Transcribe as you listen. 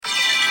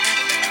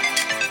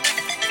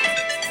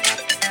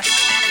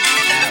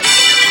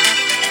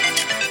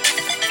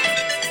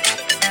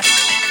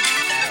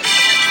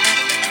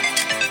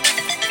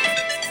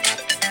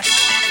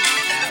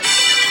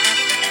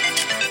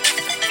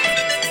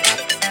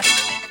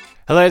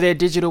Hello there,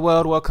 digital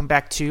world. Welcome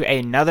back to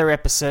another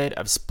episode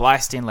of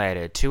Spliced In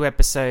Later. 2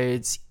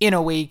 episodes in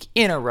a week,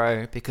 in a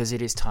row, because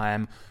it is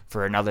time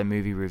for another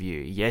movie review.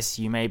 Yes,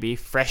 you may be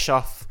fresh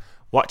off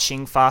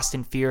watching Fast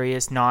and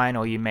Furious 9,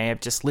 or you may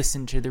have just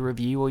listened to the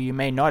review, or you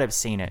may not have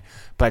seen it.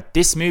 But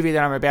this movie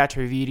that I'm about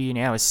to review to you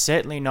now is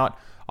certainly not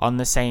on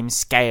the same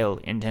scale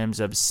in terms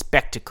of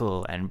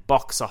spectacle and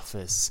box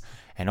office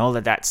and all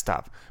of that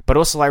stuff. But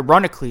also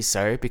ironically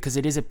so, because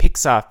it is a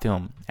Pixar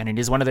film, and it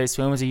is one of those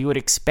films that you would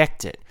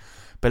expect it.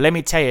 But let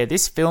me tell you,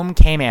 this film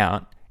came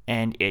out,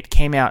 and it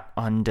came out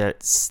under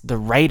the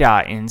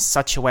radar in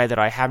such a way that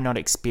I have not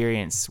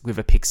experienced with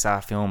a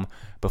Pixar film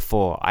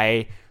before.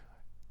 I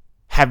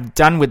have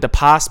done with the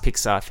past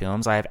Pixar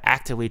films, I have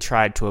actively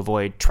tried to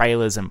avoid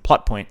trailers and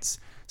plot points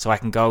so I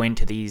can go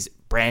into these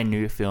brand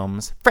new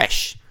films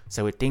fresh.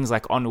 So with things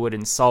like Onward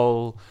and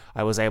Soul,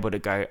 I was able to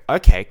go,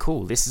 okay,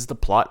 cool, this is the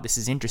plot, this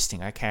is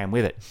interesting, okay, I'm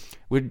with it.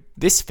 With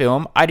this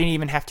film, I didn't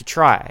even have to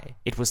try.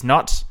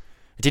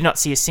 I did not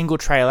see a single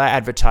trailer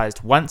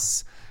advertised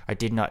once. I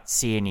did not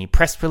see any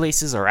press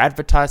releases or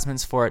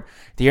advertisements for it.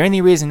 The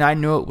only reason I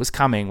knew it was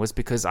coming was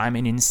because I'm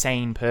an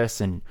insane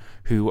person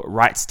who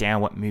writes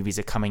down what movies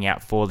are coming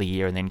out for the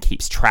year and then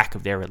keeps track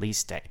of their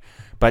release date.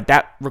 But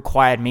that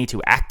required me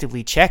to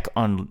actively check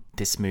on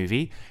this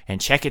movie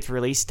and check its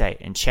release date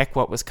and check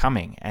what was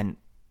coming. And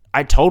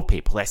I told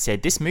people, I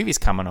said, this movie's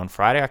coming on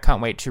Friday. I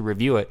can't wait to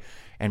review it.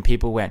 And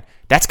people went,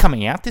 that's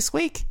coming out this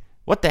week?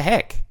 What the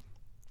heck?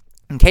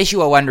 In case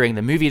you are wondering,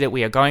 the movie that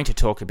we are going to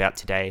talk about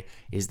today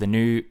is the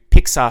new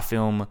Pixar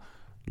film,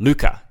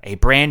 Luca, a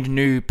brand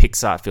new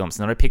Pixar film. It's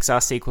not a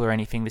Pixar sequel or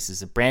anything. This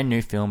is a brand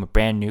new film, a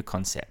brand new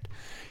concept.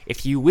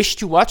 If you wish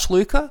to watch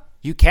Luca,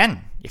 you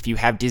can, if you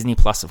have Disney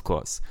Plus, of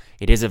course.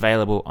 It is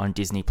available on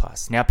Disney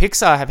Plus. Now,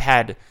 Pixar have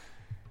had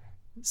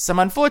some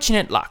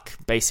unfortunate luck,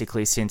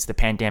 basically, since the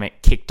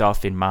pandemic kicked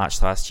off in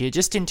March last year,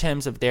 just in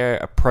terms of their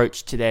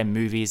approach to their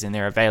movies and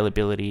their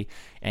availability,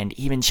 and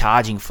even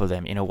charging for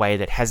them in a way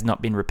that has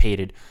not been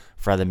repeated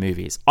for other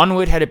movies.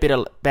 Onward had a bit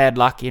of bad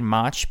luck in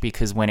March,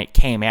 because when it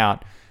came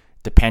out,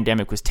 the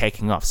pandemic was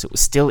taking off, so it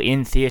was still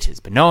in theaters,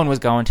 but no one was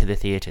going to the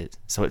theaters,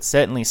 so it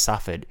certainly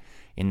suffered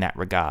in that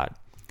regard.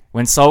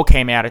 When Soul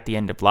came out at the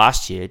end of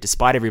last year,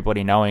 despite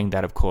everybody knowing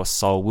that, of course,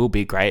 Soul will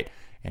be great,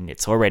 and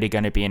it's already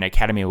going to be an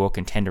Academy Award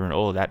contender and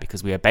all of that,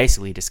 because we are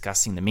basically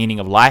discussing the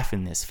meaning of life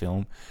in this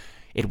film,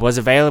 it was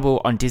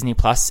available on Disney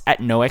Plus at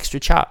no extra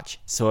charge.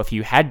 So if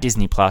you had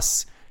Disney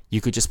Plus,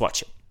 you could just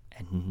watch it,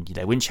 and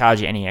they wouldn't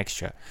charge you any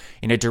extra.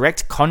 In a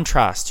direct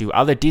contrast to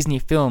other Disney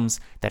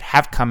films that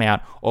have come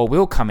out or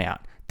will come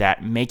out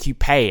that make you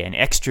pay an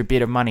extra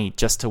bit of money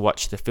just to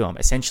watch the film.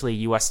 Essentially,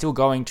 you are still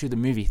going to the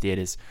movie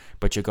theaters,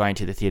 but you're going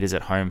to the theaters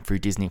at home through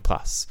Disney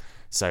Plus.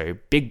 So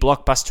big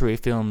blockbustery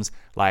films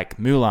like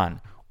Mulan,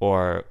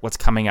 or what's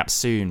coming up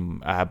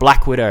soon,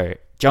 Black Widow,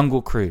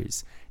 Jungle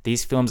Cruise.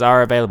 These films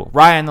are available.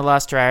 Raya and the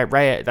Last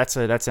Dragon. That's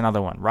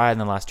another one. Raya and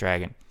the Last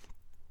Dragon.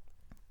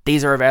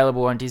 These are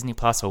available on Disney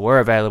Plus, or were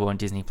available on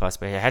Disney Plus,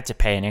 but you had to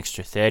pay an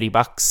extra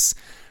 $30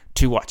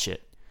 to watch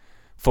it.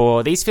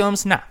 For these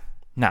films, nah.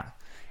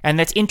 And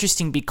that's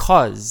interesting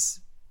because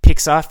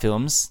Pixar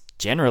films,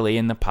 generally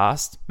in the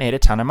past, made a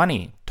ton of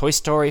money. Toy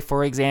Story,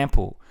 for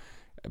example.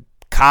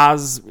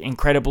 Cars,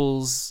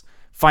 Incredibles,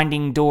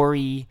 Finding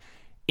Dory,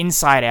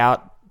 Inside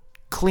Out,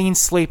 clean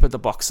sweep at the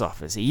box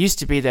office. It used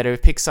to be that if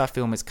a Pixar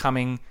film is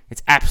coming,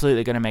 it's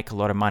absolutely going to make a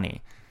lot of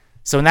money.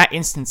 So in that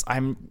instance,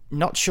 I'm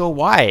not sure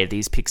why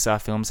these Pixar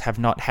films have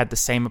not had the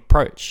same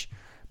approach.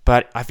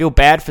 But I feel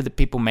bad for the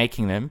people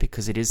making them,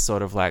 because it is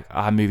sort of like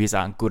our movies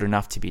aren't good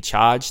enough to be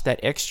charged that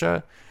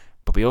extra,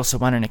 but we also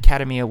won an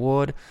Academy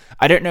Award.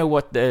 I don't know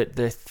what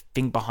the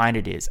thing behind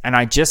it is. And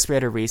I just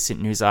read a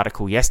recent news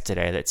article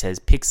yesterday that says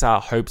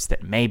Pixar hopes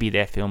that maybe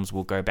their films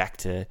will go back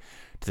to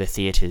the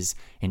theaters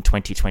in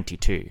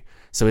 2022.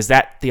 So is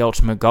that the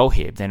ultimate goal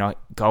here? They're not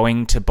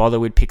going to bother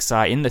with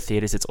Pixar in the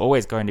theaters. It's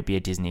always going to be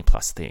a Disney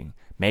Plus thing.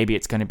 Maybe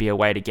it's going to be a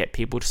way to get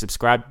people to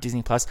subscribe to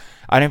Disney Plus.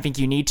 I don't think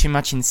you need too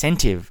much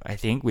incentive, I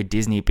think, with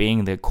Disney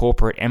being the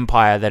corporate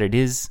empire that it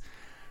is.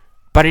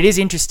 But it is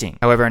interesting.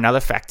 However,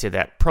 another factor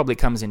that probably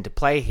comes into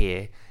play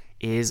here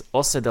is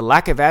also the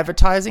lack of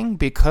advertising,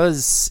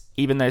 because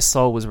even though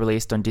Soul was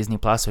released on Disney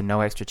Plus with no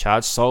extra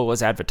charge, Soul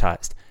was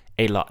advertised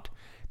a lot.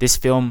 This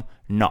film,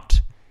 not.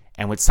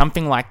 And with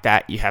something like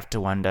that, you have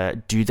to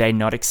wonder, do they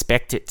not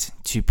expect it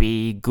to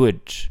be good?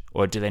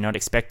 Or do they not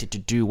expect it to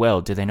do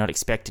well? Do they not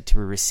expect it to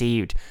be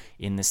received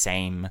in the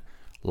same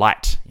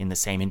light, in the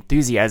same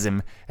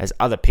enthusiasm as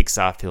other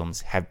Pixar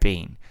films have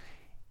been?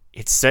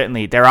 It's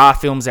certainly, there are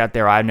films out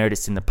there I've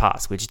noticed in the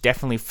past which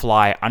definitely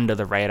fly under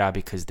the radar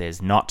because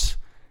there's not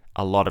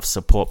a lot of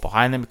support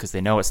behind them, because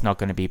they know it's not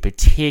going to be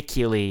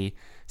particularly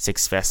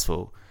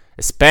successful.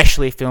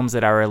 Especially films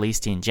that are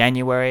released in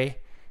January,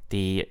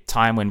 the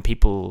time when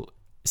people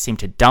seem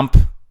to dump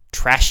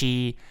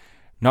trashy,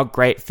 not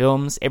great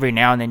films. Every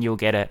now and then you'll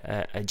get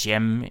a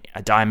gem,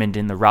 a diamond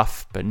in the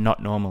rough, but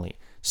not normally.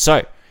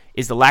 So,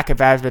 is the lack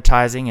of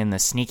advertising and the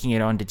sneaking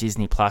it onto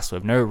Disney Plus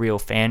with no real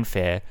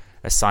fanfare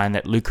a sign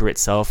that Luca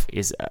itself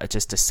is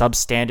just a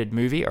substandard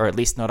movie, or at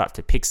least not up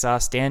to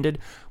Pixar standard?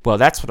 Well,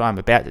 that's what I'm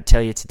about to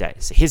tell you today.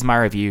 So here's my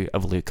review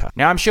of Luca.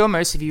 Now, I'm sure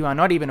most of you are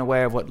not even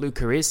aware of what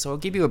Luca is, so I'll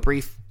give you a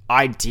brief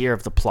idea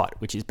of the plot,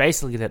 which is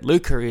basically that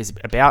Luca is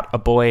about a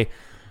boy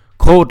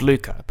called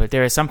Luca, but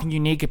there is something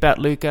unique about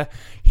Luca.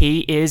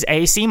 He is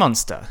a sea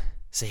monster.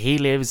 So he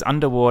lives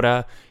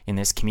underwater in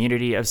this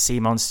community of sea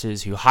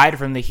monsters who hide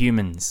from the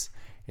humans,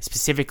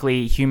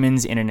 specifically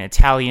humans in an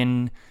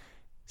Italian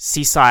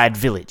seaside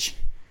village.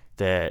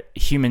 The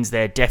humans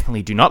there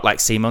definitely do not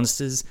like sea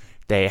monsters.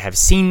 They have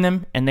seen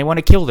them and they want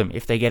to kill them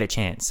if they get a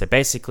chance. So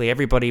basically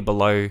everybody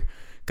below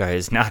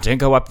goes, nah, don't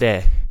go up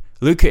there.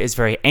 Luca is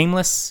very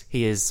aimless.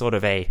 He is sort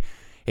of a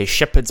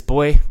shepherd's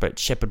boy, but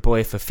shepherd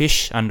boy for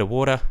fish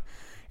underwater.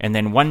 And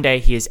then one day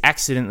he is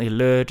accidentally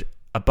lured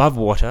above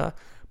water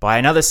by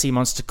another sea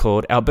monster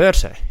called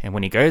Alberto. And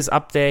when he goes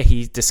up there,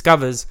 he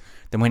discovers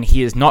that when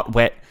he is not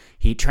wet,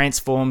 he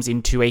transforms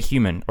into a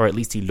human, or at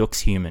least he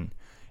looks human.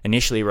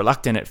 Initially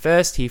reluctant at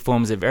first, he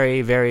forms a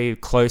very, very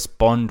close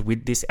bond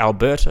with this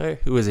Alberto,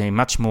 who is a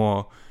much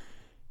more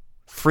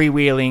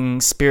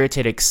freewheeling,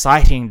 spirited,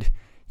 exciting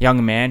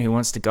young man who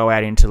wants to go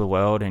out into the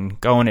world and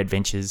go on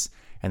adventures.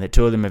 And the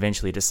two of them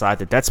eventually decide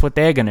that that's what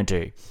they're going to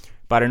do.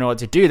 But in order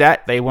to do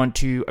that, they want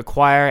to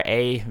acquire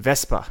a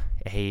Vespa,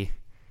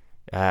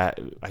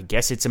 I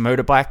guess it's a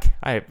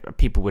motorbike.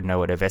 People would know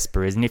what a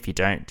Vespa is, and if you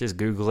don't, just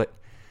Google it.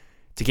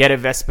 To get a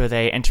Vespa,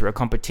 they enter a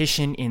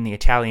competition in the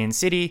Italian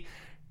city,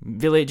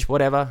 village,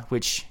 whatever,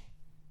 which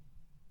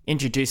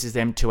introduces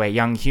them to a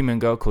young human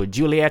girl called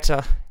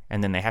Giulietta,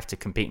 and then they have to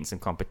compete in some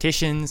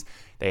competitions.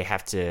 They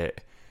have to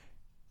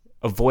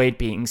avoid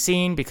being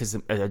seen because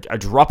a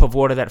drop of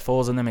water that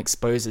falls on them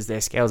exposes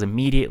their scales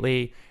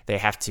immediately. They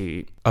have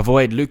to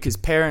avoid Luca's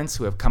parents,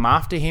 who have come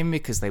after him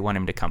because they want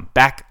him to come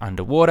back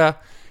underwater.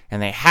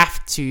 And they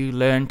have to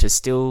learn to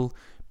still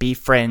be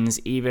friends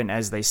even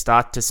as they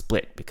start to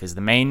split, because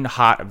the main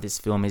heart of this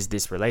film is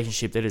this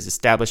relationship that is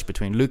established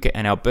between Luca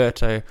and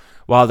Alberto.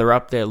 While they're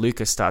up there,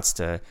 Luca starts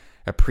to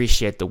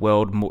appreciate the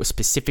world more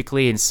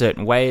specifically in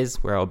certain ways,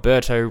 where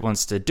Alberto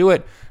wants to do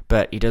it,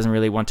 but he doesn't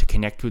really want to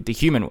connect with the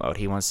human world.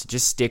 He wants to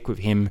just stick with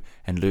him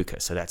and Luca.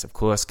 So that's, of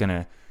course, going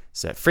to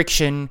set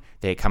friction.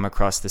 They come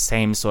across the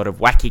same sort of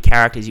wacky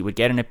characters you would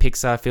get in a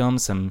Pixar film,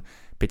 some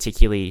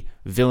particularly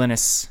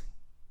villainous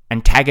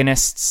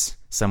antagonists,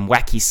 some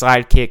wacky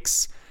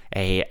sidekicks,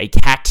 a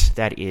cat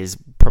that is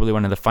probably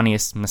one of the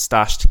funniest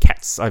mustached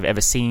cats I've ever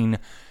seen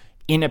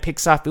in a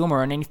Pixar film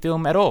or in any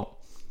film at all.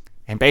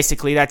 And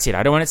basically that's it.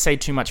 I don't want to say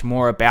too much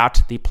more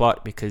about the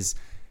plot, because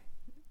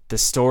the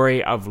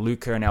story of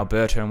Luca and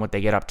Alberto and what they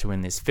get up to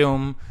in this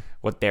film,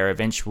 what their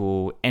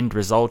eventual end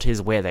result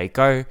is, where they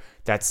go,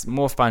 that's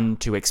more fun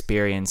to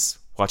experience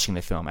watching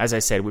the film. As I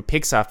said, with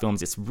Pixar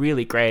films, it's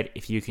really great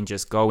if you can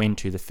just go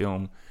into the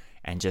film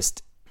and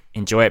just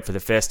enjoy it for the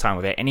first time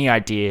without any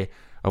idea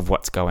of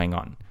what's going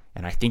on.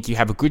 And I think you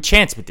have a good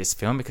chance with this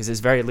film because there's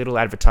very little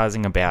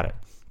advertising about it.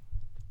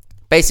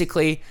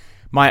 Basically,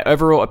 my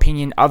overall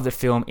opinion of the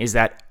film is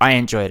that I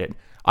enjoyed it.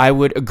 I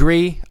would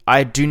agree,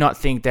 I do not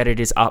think that it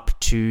is up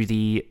to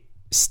the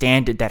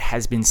standard that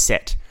has been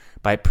set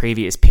by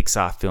previous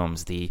Pixar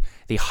films, the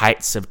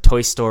heights of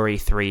Toy Story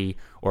 3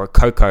 or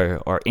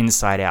Coco or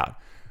Inside Out.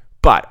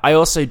 But I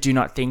also do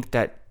not think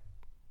that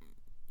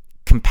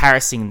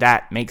comparing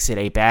that makes it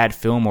a bad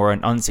film or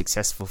an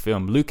unsuccessful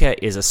film.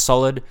 Luca is a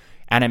solid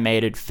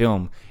animated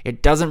film.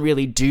 It doesn't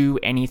really do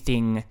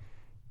anything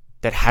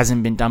that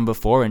hasn't been done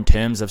before in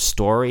terms of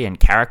story and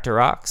character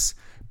arcs,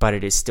 but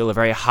it is still a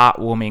very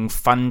heartwarming,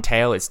 fun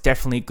tale. It's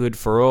definitely good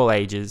for all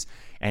ages,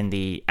 and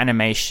the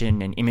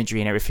animation and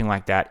imagery and everything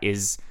like that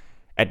is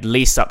at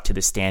least up to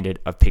the standard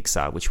of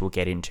Pixar, which we'll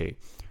get into.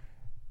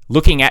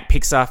 Looking at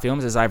Pixar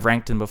films, as I've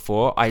ranked them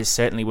before, I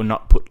certainly would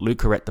not put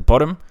Luca at the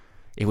bottom.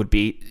 It would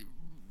be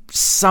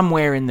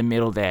somewhere in the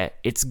middle there.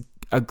 It's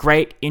a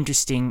great,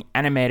 interesting,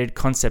 animated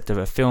concept of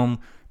a film,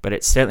 but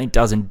it certainly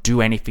doesn't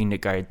do anything to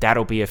go,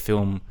 that'll be a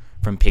film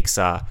from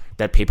Pixar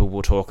that people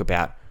will talk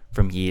about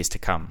from years to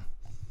come.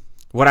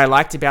 What I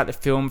liked about the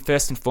film,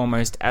 first and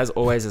foremost, as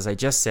always, as I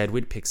just said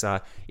with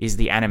Pixar, is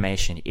the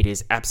animation. It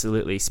is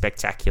absolutely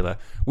spectacular.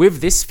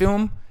 With this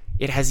film,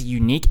 it has a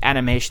unique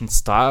animation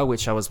style,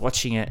 which I was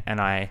watching it and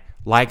I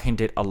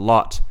likened it a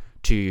lot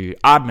to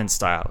Aardman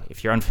style.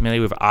 If you're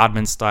unfamiliar with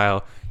Aardman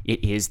style,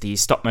 it is the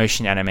stop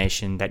motion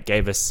animation that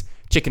gave us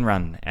Chicken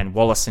Run and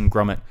Wallace and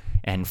Gromit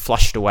and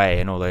Flushed Away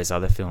and all those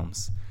other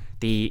films.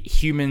 The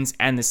humans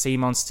and the sea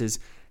monsters,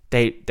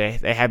 they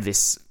have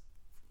this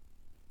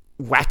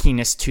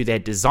wackiness to their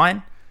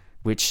design,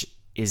 which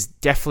is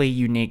definitely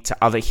unique to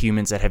other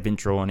humans that have been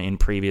drawn in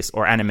previous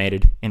or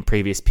animated in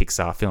previous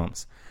Pixar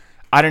films.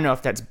 I don't know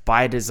if that's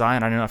by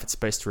design. I don't know if it's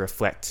supposed to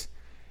reflect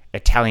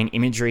Italian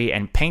imagery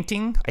and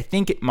painting. I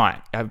think it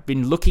might. I've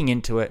been looking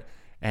into it,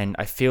 and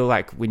I feel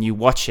like when you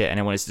watch it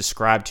and when it's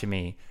described to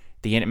me,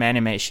 the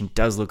animation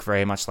does look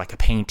very much like a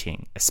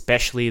painting,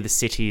 especially the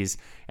cities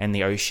and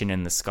the ocean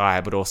and the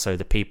sky, but also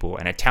the people,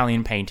 an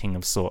Italian painting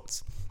of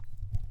sorts.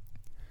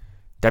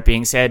 That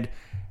being said,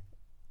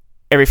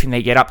 everything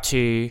they get up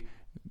to,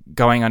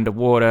 going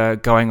underwater,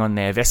 going on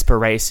their Vespa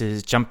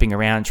races, jumping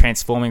around,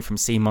 transforming from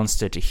sea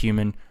monster to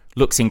human.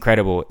 Looks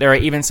incredible. There are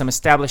even some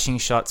establishing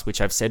shots, which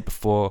I've said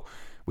before,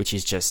 which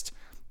is just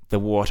the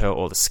water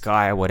or the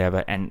sky or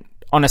whatever. And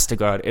honest to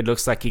God, it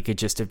looks like it could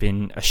just have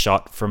been a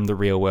shot from the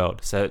real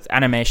world. So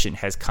animation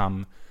has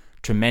come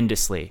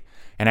tremendously.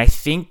 And I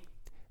think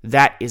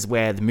that is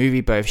where the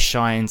movie both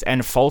shines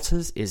and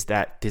falters, is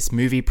that this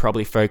movie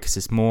probably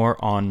focuses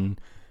more on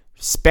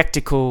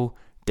spectacle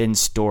than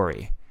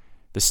story.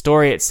 The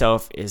story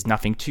itself is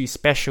nothing too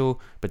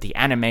special, but the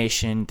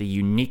animation, the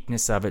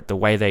uniqueness of it, the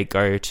way they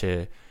go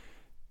to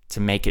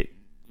make it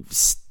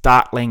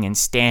startling and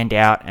stand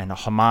out, and a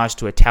homage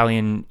to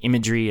Italian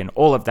imagery and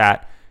all of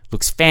that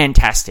looks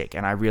fantastic,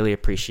 and I really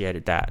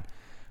appreciated that.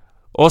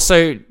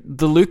 Also,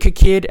 the Luca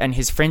kid and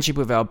his friendship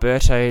with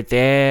Alberto,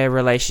 their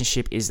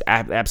relationship is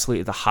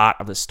absolutely the heart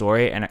of the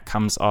story, and it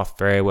comes off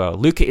very well.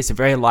 Luca is a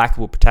very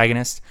likable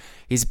protagonist.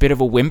 He's a bit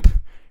of a wimp,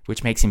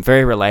 which makes him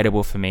very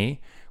relatable for me,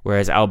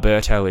 whereas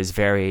Alberto is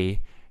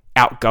very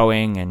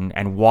outgoing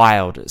and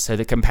wild. So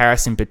the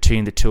comparison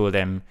between the two of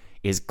them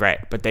is great.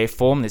 But they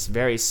form this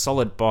very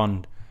solid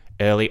bond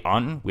early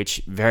on,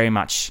 which very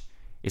much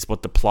is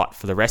what the plot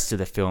for the rest of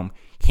the film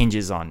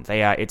hinges on.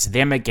 It's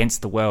them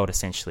against the world,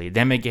 essentially.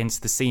 Them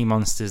against the sea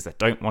monsters that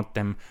don't want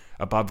them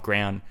above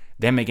ground.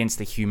 Them against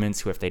the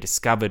humans who, if they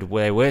discovered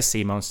where there were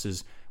sea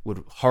monsters,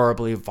 would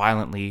horribly,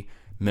 violently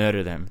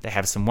murder them. They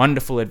have some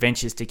wonderful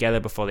adventures together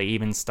before they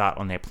even start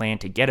on their plan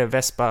to get a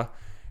Vespa,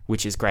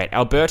 which is great.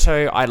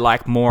 Alberto, I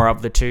like more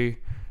of the two.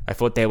 I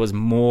thought there was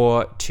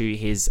more to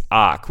his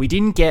arc. We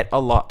didn't get a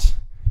lot.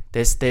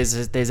 There's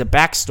a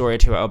backstory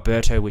to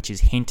Alberto which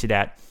is hinted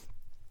at,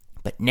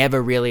 but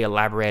never really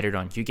elaborated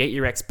on. You get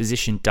your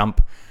exposition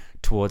dump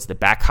towards the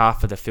back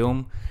half of the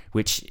film,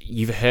 which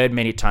you've heard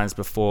many times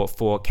before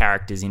for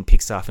characters in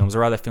Pixar films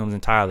or other films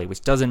entirely,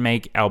 which doesn't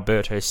make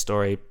Alberto's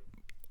story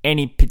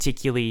any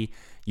particularly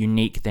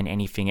unique than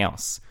anything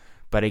else.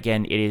 But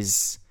again, it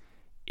is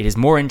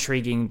more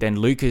intriguing than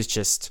Luca's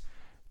just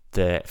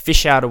the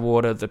fish out of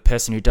water, the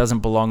person who doesn't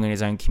belong in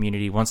his own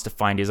community, wants to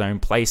find his own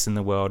place in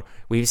the world.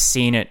 We've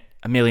seen it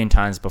a million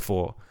times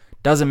before.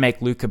 Doesn't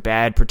make Luca a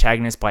bad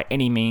protagonist by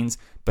any means,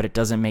 but it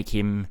doesn't make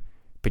him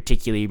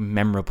particularly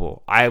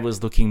memorable. I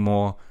was looking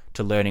more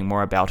to learning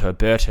more about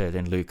Alberto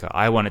than Luca.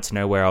 I wanted to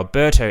know where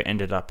Alberto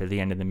ended up at the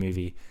end of the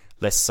movie,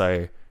 less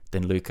so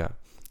than Luca.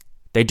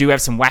 They do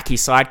have some wacky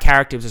side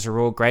characters, which are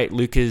all great.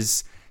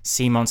 Luca's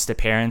sea monster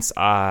parents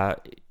are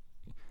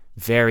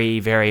very,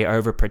 very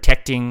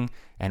overprotecting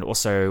and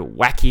also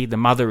wacky. The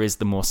mother is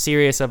the more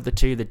serious of the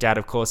two. The dad,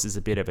 of course, is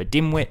a bit of a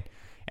dimwit,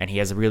 and he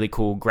has a really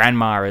cool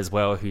grandma as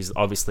well, who's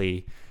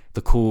obviously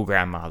the cool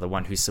grandma, the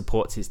one who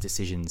supports his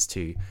decisions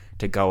to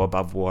go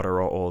above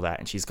water or all that,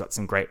 and she's got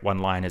some great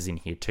one-liners in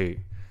here too.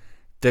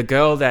 The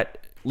girl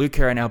that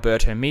Luca and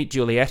Alberto meet,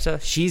 Giulietta,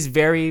 she's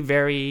very,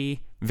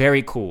 very,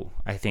 very cool.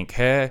 I think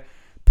her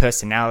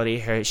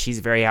personality, she's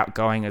very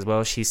outgoing as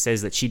well. She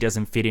says that she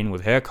doesn't fit in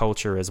with her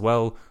culture as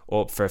well,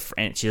 or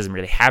she doesn't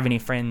really have any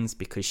friends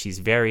because she's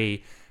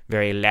very,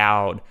 very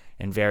loud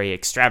and very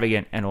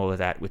extravagant and all of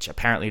that, which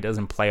apparently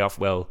doesn't play off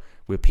well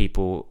with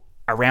people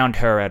around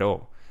her at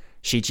all.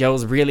 She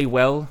gels really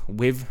well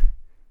with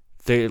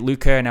the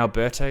Luca and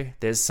Alberto.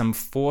 There's some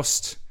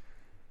forced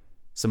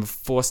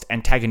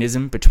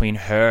antagonism between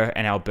her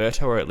and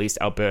Alberto, or at least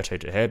Alberto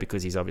to her,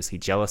 because he's obviously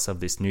jealous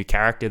of this new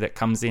character that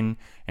comes in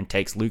and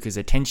takes Luca's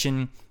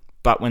attention.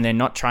 But when they're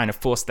not trying to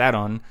force that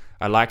on,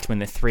 I liked when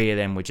the three of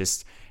them were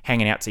just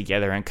hanging out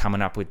together and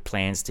coming up with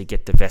plans to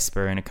get the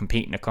Vespa and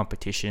compete in a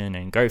competition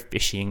and go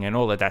fishing and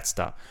all of that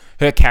stuff.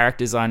 Her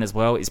character design as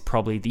well is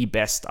probably the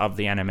best of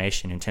the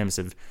animation in terms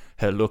of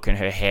her look and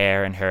her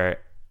hair and her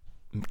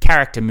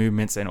character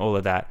movements, and all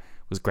of that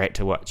was great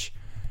to watch.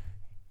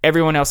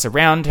 Everyone else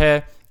around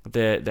her,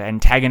 the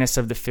antagonists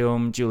of the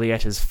film,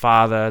 Giulietta's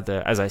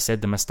father, as I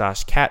said, the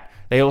mustached cat,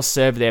 they all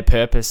serve their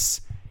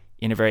purpose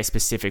in a very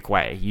specific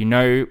way. You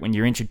know when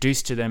you're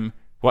introduced to them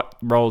what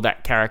role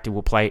that character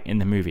will play in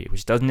the movie,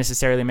 which doesn't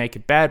necessarily make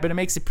it bad, but it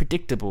makes it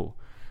predictable.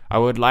 I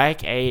would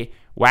like a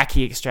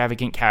wacky,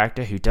 extravagant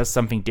character who does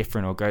something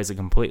different or goes a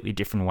completely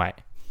different way.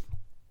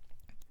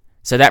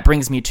 So that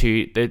brings me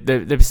to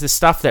the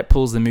stuff that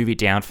pulls the movie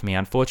down for me,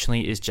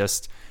 unfortunately, is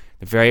just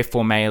the very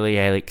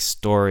formulaic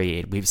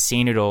story. We've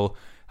seen it all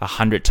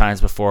 100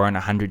 times before in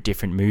 100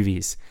 different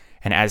movies,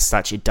 and as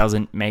such, it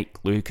doesn't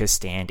make Luca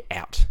stand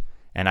out.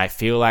 And I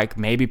feel like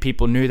maybe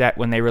people knew that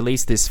when they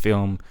released this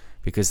film,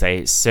 because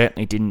they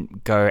certainly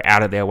didn't go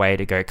out of their way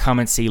to go, come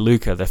and see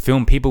Luca, the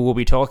film people will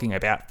be talking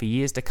about for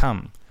years to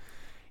come.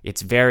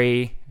 It's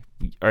very,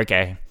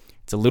 okay,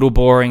 it's a little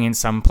boring in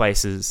some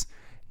places,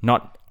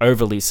 not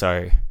overly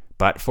so,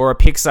 but for a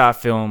Pixar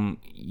film,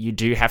 you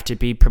do have to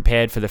be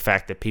prepared for the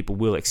fact that people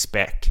will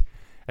expect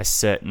a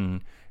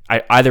certain,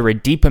 either a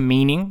deeper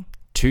meaning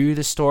to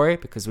the story,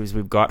 because as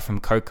we've got from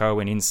Coco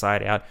and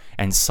Inside Out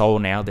and Soul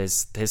now,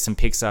 there's some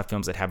Pixar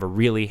films that have a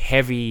really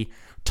heavy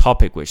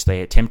topic which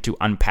they attempt to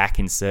unpack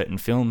in certain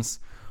films,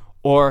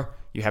 or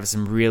you have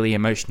some really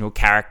emotional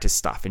character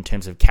stuff in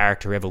terms of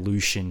character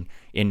evolution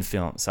in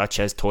films, such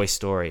as Toy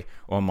Story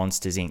or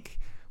Monsters, Inc.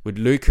 With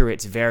Luca,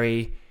 it's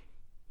very,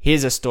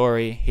 here's a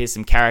story, here's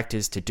some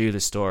characters to do the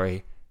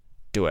story,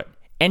 do it.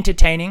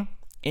 Entertaining,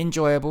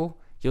 enjoyable,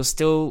 you'll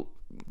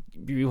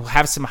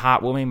have some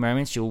heartwarming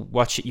moments, you'll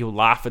watch it, you'll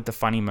laugh at the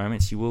funny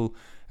moments, you will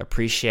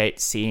appreciate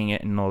seeing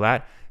it and all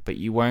that, but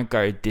you won't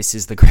go, this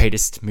is the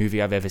greatest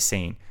movie I've ever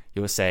seen.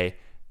 You'll say,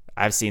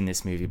 I've seen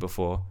this movie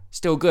before,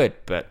 still good,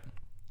 but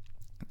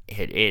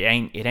it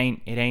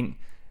ain't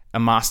a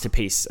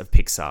masterpiece of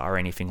Pixar or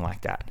anything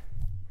like that.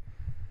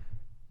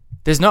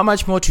 There's not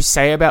much more to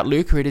say about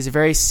Luca. It is a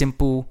very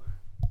simple,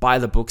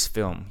 by-the-books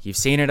film. You've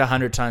seen it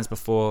 100 times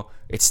before.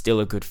 It's still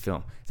a good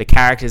film. The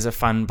characters are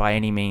fun by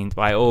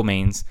all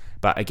means,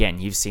 but again,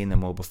 you've seen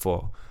them all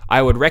before.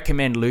 I would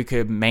recommend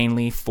Luca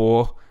mainly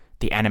for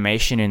the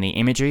animation and the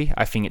imagery.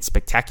 I think it's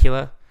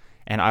spectacular,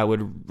 and I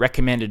would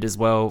recommend it as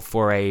well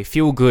for a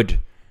feel-good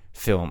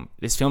film.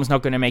 This film's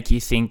not going to make you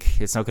think.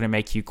 It's not going to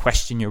make you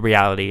question your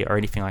reality or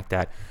anything like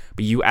that,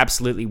 but you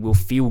absolutely will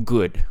feel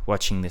good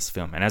watching this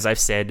film. And as I've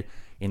said,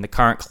 in the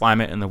current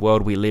climate and the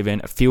world we live in,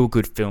 a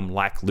feel-good film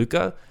like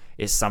Luca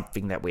is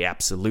something that we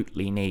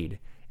absolutely need.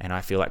 And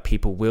I feel like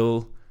people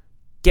will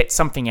get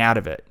something out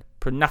of it.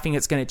 Nothing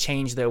that's going to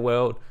change their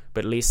world,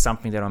 but at least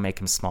something that'll make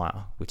them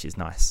smile, which is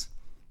nice.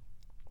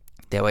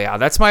 There we are.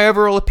 That's my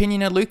overall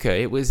opinion of Luca.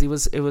 It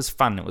was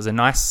fun. It was a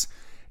nice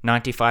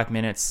 95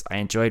 minutes. I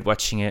enjoyed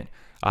watching it.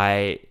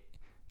 I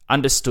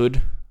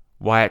understood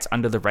why it's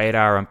under the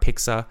radar on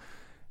Pixar,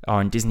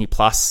 on Disney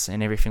Plus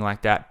and everything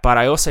like that. But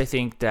I also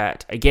think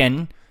that,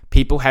 again,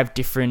 people have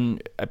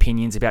different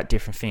opinions about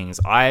different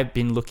things. I've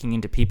been looking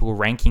into people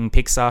ranking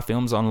Pixar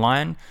films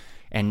online,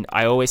 and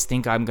I always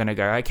think I'm going to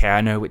go, okay,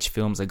 I know which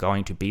films are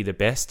going to be the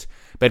best.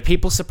 But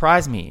people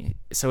surprise me.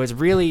 So it's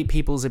really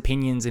people's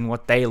opinions and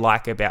what they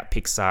like about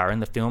Pixar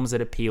and the films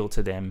that appeal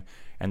to them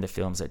and the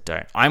films that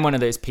don't. I'm one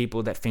of those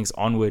people that thinks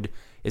Onward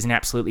is an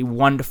absolutely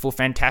wonderful,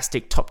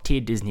 fantastic,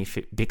 top-tier Disney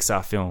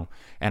Pixar film.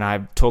 And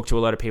I've talked to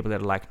a lot of people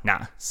that are like,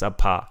 nah,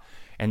 subpar.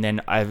 And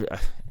then I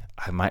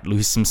might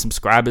lose some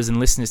subscribers and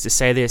listeners to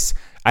say this.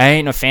 I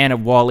ain't a fan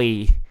of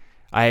WALL-E.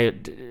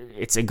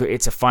 It's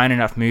a fine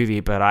enough movie,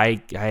 but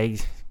I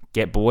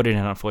get bored in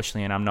it,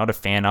 unfortunately, and I'm not a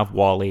fan of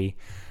WALL-E.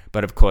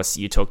 But of course,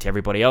 you talk to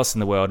everybody else in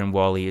the world, and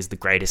WALL-E is the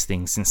greatest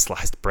thing since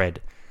sliced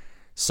bread.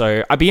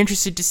 So I'd be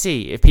interested to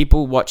see if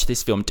people watch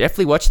this film.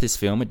 Definitely watch this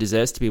film. It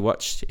deserves to be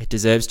watched. It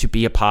deserves to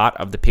be a part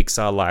of the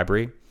Pixar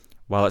library.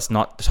 While it's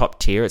not top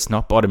tier, it's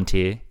not bottom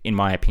tier, in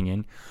my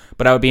opinion.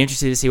 But I would be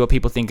interested to see what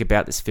people think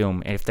about this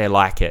film, and if they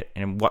like it,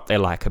 and what they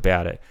like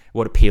about it,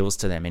 what appeals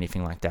to them,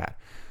 anything like that.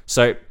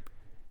 So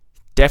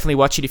definitely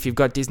watch it if you've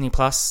got Disney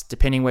Plus.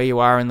 Depending where you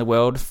are in the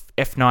world,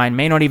 F9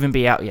 may not even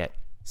be out yet.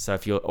 So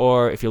if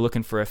you're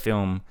looking for a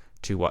film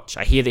to watch,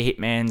 I hear The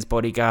Hitman's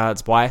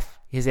Bodyguard's Wife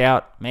is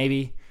out,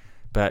 maybe.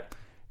 But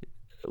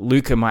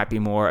Luca might be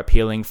more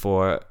appealing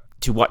to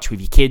watch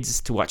with your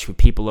kids, to watch with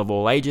people of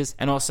all ages.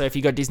 And also, if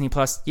you got Disney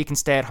Plus, you can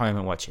stay at home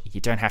and watch it.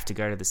 You don't have to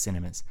go to the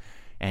cinemas.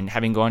 And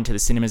having gone to the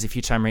cinemas a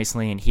few times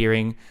recently and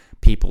hearing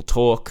people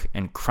talk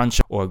and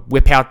crunch or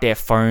whip out their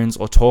phones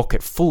or talk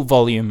at full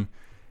volume,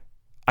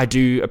 I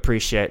do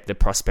appreciate the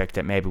prospect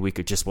that maybe we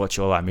could just watch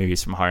all our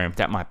movies from home.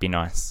 That might be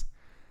nice.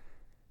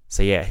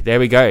 So yeah, there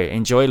we go.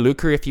 Enjoy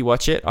Luca if you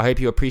watch it. I hope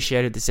you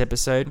appreciated this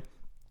episode.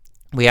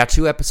 We are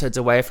 2 episodes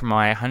away from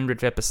my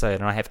 100th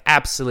episode, and I have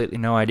absolutely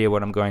no idea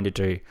what I'm going to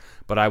do,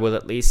 but I will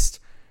at least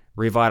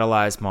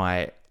revitalize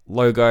my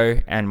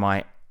logo and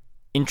my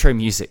intro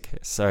music.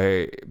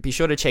 So be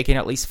sure to check in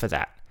at least for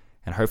that,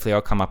 and hopefully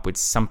I'll come up with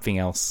something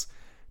else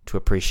to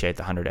appreciate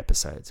the 100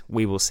 episodes.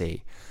 We will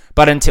see.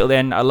 But until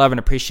then, I love and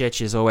appreciate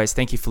you as always.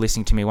 Thank you for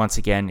listening to me once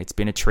again. It's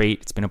been a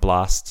treat. It's been a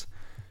blast.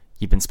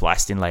 You've been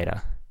spliced in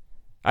later.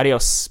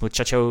 Adios,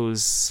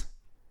 muchachos.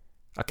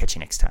 I'll catch you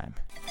next time.